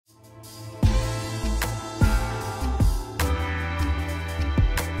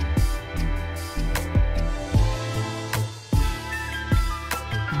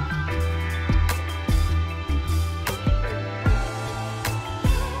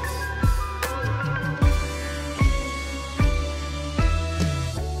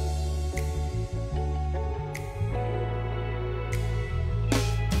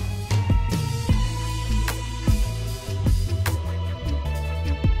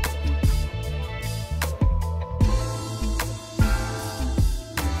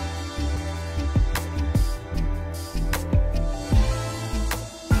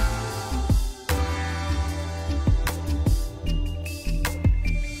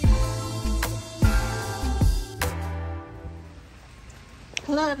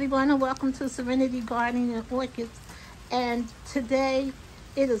Hello everyone and welcome to Serenity Gardening and Orchids. And today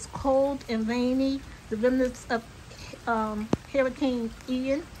it is cold and rainy, the remnants of Hurricane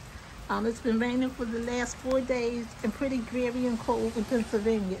Ian. It's been raining for the last 4 days and pretty dreary and cold in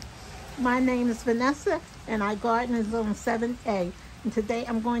Pennsylvania. My name is Vanessa and I garden in Zone 7A. And today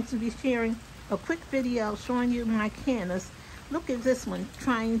I'm going to be sharing a quick video showing you my cannas. Look at this one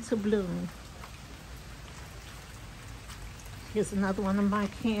trying to bloom. Here's another one of my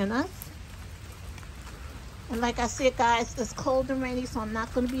cannas. And like I said, guys, it's cold and rainy, so I'm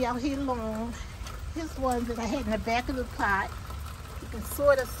not going to be out here long. Here's one that I had in the back of the pot. You can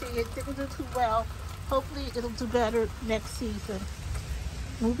sort of see it didn't do too well. Hopefully it'll do better next season.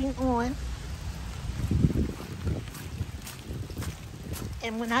 Moving on.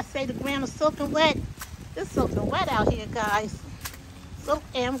 And when I say the ground is soaking wet, it's soaking wet out here, guys. Soak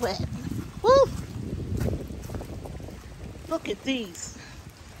and wet. Woo! Look at these.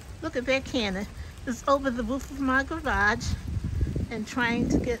 Look at that canna. It's over the roof of my garage and trying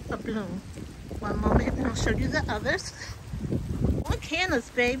to get a bloom. One moment and I'll show you the others. More cannas,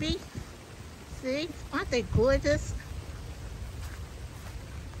 baby. See? Aren't they gorgeous?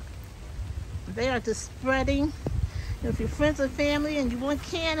 They are just spreading. If you're friends or family and you want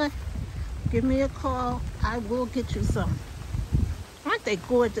canna, give me a call. I will get you some. Aren't they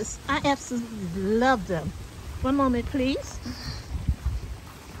gorgeous? I absolutely love them. One moment, please.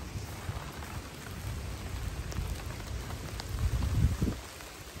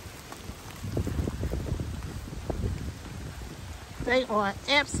 They are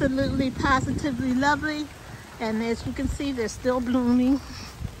absolutely, positively lovely. And as you can see, they're still blooming.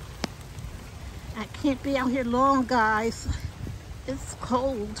 I can't be out here long, guys. It's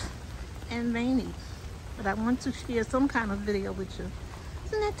cold and rainy. But I want to share some kind of video with you.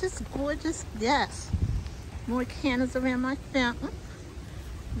 Isn't that just gorgeous? Yes. More cannas around my fountain.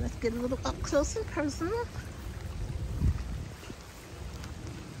 Let's get a little up close and personal.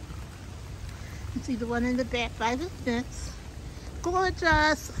 You see the one in the back by the fence.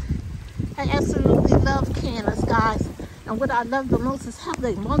 Gorgeous. I absolutely love cannas, guys. And what I love the most is how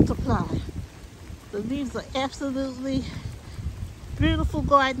they multiply. The leaves are absolutely beautiful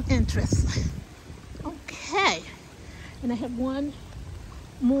garden interest. Okay. And I have one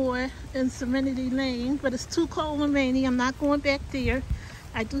more in Serenity Lane, but it's too cold and rainy. I'm not going back there.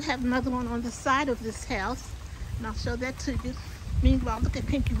 I do have another one on the side of this house, and I'll show that to you. Meanwhile, look at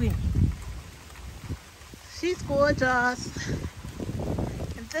Pinky Winky. She's gorgeous.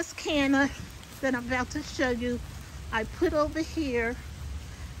 And this canna that I'm about to show you, I put over here,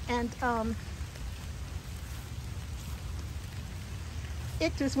 and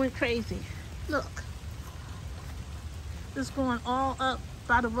it just went crazy. Look. It's going all up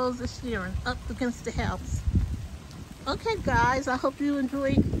by the roses Sharon, up against the house. Okay guys, I hope you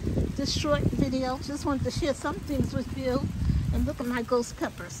enjoyed this short video. Just wanted to share some things with you. And look at my ghost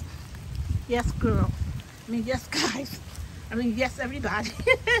peppers. Yes girl. I mean yes guys. I mean yes everybody.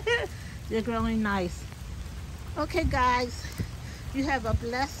 They're growing nice. Okay guys, you have a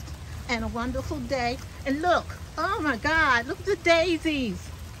blessed and a wonderful day. And look, oh my God, look at the daisies.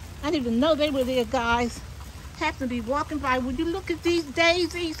 I didn't even know they were there, guys. Have to be walking by. Would you look at these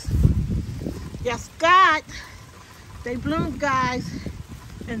daisies? Yes, God. They bloom, guys.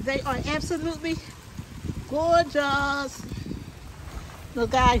 And they are absolutely gorgeous.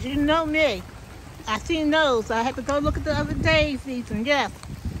 Look, guys, you know me. I seen those. I had to go look at the other daisies. And yes,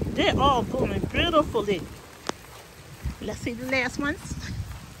 they're all blooming beautifully. Let's see the last ones.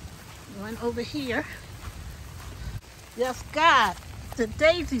 One over here. Yes, God. The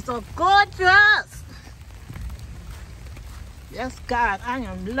daisies are gorgeous. Yes, God, I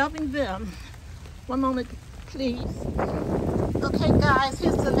am loving them. One moment, please. Okay, guys,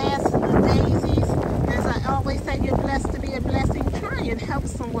 here's the last of the daisies. As I always say, you're blessed to be a blessing. Try and help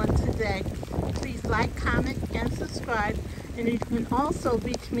someone today. Please like, comment, and subscribe. And you can also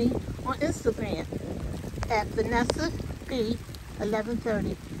reach me on Instagram at Vanessa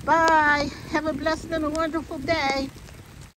B1130. Bye. Have a blessed and a wonderful day.